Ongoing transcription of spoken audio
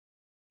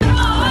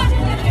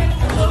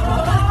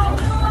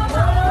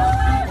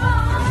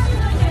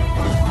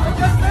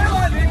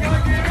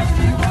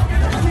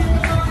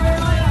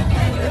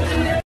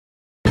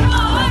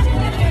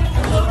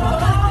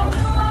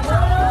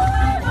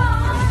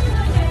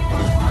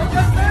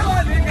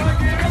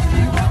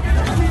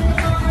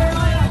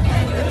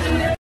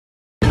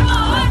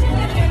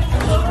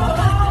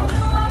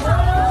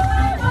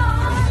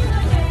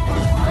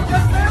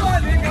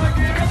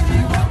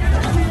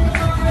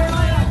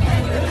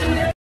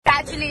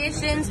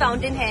Congratulations,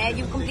 Fountainhead.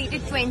 You've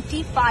completed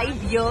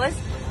 25 years.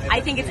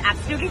 I think it's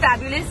absolutely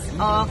fabulous.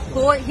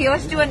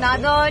 Here's to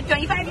another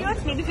 25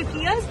 years, maybe 50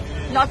 years.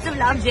 Lots of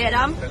love,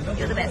 Jairam.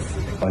 You're the best.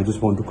 I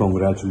just want to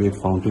congratulate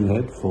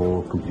Fountainhead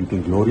for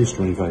completing glorious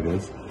 25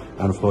 years.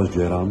 And of course,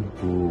 Jairam,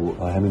 who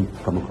I haven't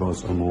come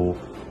across a more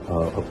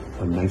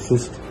a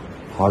nicest,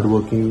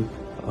 hardworking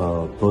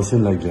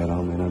person like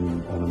Jairam, and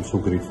I'm so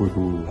grateful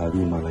to have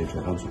you in my life,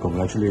 Jairam. So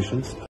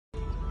congratulations.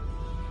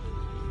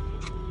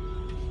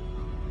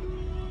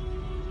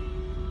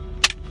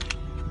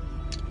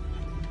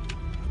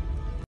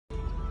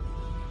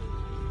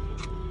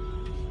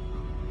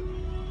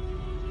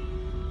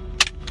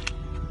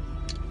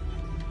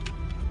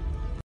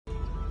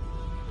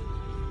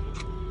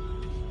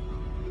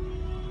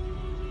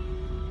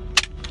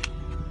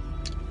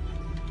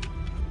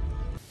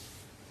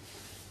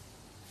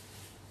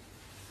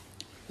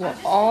 We're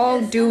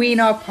all doing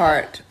our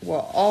part. We're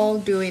all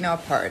doing our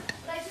part.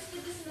 I just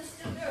did this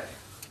in the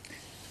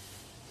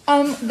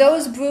studio.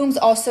 Those brooms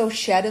also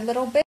shed a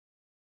little bit.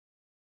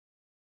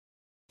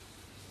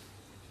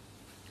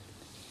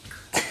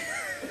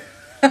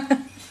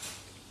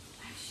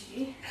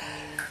 Actually,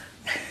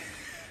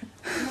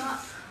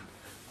 not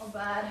a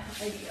bad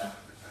idea.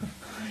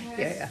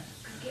 Yeah.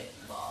 Get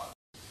involved.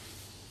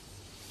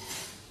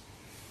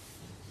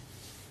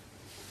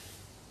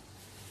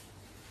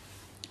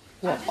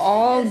 We're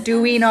all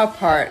doing our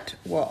part.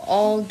 We're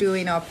all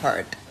doing our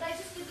part. I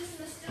just did this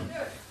in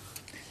the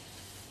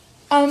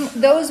studio.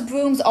 Those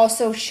brooms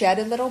also shed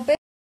a little bit.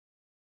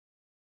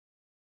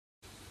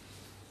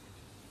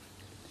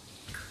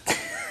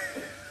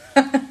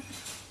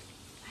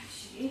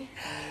 Actually,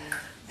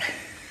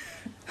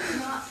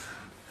 not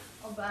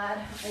a bad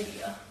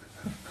idea.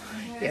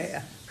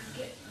 Yeah.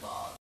 Get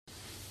involved.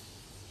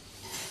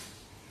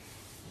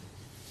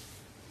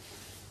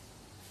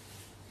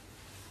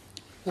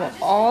 We're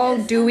all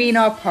doing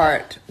our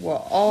part. We're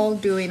all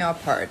doing our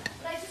part.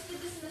 I just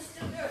did this in the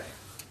studio.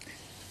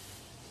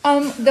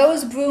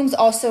 Those brooms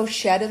also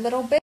shed a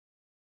little bit.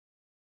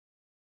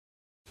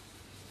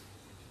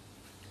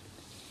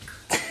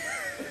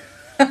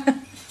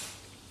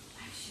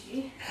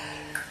 Actually,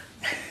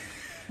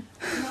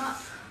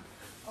 not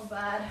a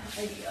bad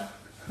idea.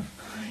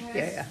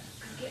 Yeah.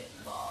 Get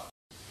involved.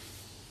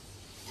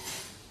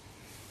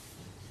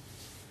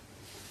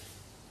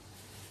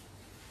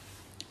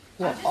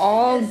 We're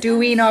all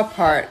doing our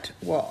part.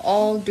 We're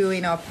all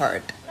doing our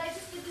part. I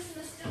just did this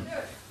in the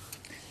studio.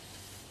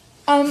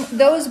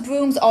 Those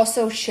brooms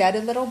also shed a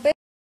little bit.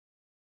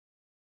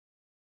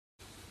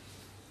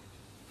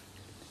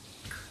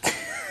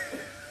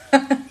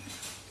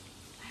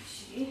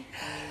 Actually,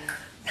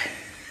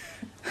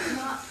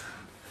 not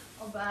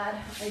a bad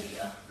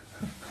idea.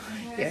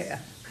 Yeah.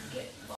 Get involved.